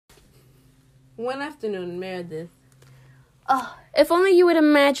One afternoon, Meredith. Oh, if only you would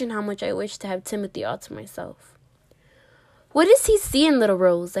imagine how much I wish to have Timothy all to myself. What does he see in little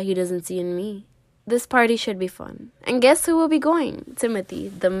Rose that he doesn't see in me? This party should be fun. And guess who will be going? Timothy,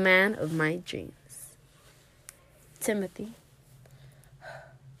 the man of my dreams. Timothy.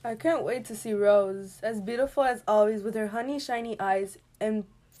 I can't wait to see Rose, as beautiful as always with her honey shiny eyes and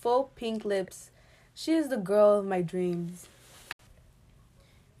full pink lips. She is the girl of my dreams.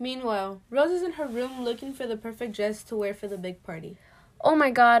 Meanwhile, Rose is in her room looking for the perfect dress to wear for the big party. Oh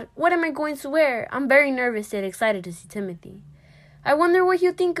my God, what am I going to wear? I'm very nervous yet excited to see Timothy. I wonder what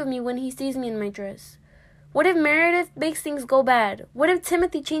he'll think of me when he sees me in my dress. What if Meredith makes things go bad? What if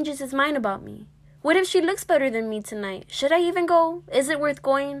Timothy changes his mind about me? What if she looks better than me tonight? Should I even go? Is it worth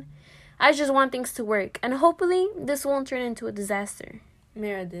going? I just want things to work, and hopefully this won't turn into a disaster.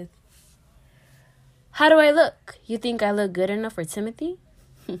 Meredith. How do I look? You think I look good enough for Timothy?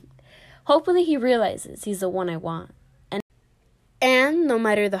 Hopefully he realizes he's the one I want. And no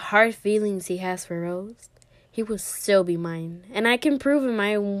matter the hard feelings he has for Rose, he will still be mine. And I can prove him I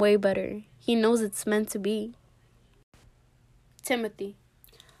am way better. He knows it's meant to be. Timothy.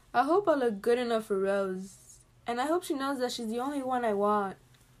 I hope I look good enough for Rose. And I hope she knows that she's the only one I want.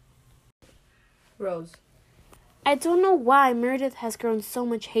 Rose. I don't know why Meredith has grown so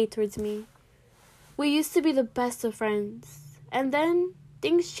much hate towards me. We used to be the best of friends. And then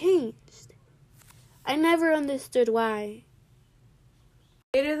things changed. I never understood why.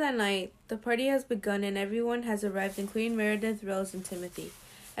 Later that night, the party has begun and everyone has arrived, including Meredith, Rose, and Timothy,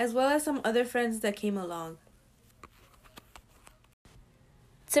 as well as some other friends that came along.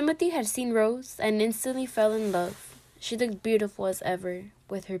 Timothy had seen Rose and instantly fell in love. She looked beautiful as ever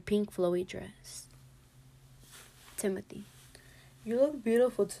with her pink flowy dress. Timothy. You look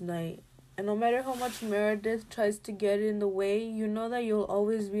beautiful tonight, and no matter how much Meredith tries to get in the way, you know that you'll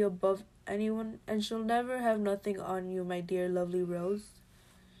always be above anyone, and she'll never have nothing on you, my dear lovely Rose.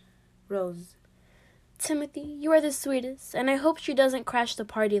 Rose. Timothy, you are the sweetest, and I hope she doesn't crash the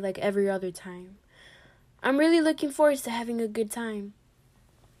party like every other time. I'm really looking forward to having a good time.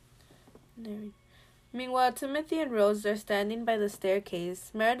 Meanwhile, Timothy and Rose are standing by the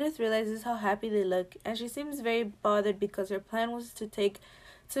staircase. Meredith realizes how happy they look, and she seems very bothered because her plan was to take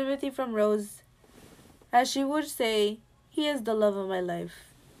Timothy from Rose. As she would say, he is the love of my life.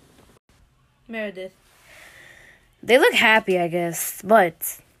 Meredith. They look happy, I guess,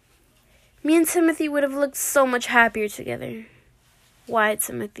 but me and Timothy would have looked so much happier together. Why,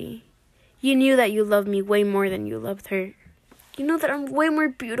 Timothy? You knew that you loved me way more than you loved her. You know that I'm way more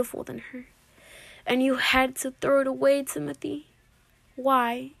beautiful than her. And you had to throw it away, Timothy.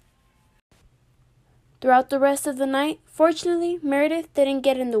 Why? Throughout the rest of the night, fortunately, Meredith didn't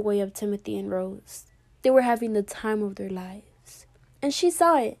get in the way of Timothy and Rose. They were having the time of their lives. And she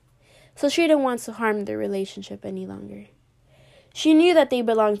saw it. So she didn't want to harm their relationship any longer. She knew that they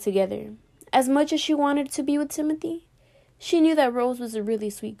belonged together. As much as she wanted to be with Timothy, she knew that Rose was a really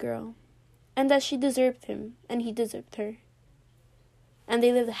sweet girl. And that she deserved him, and he deserved her. And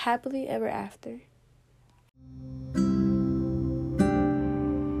they lived happily ever after.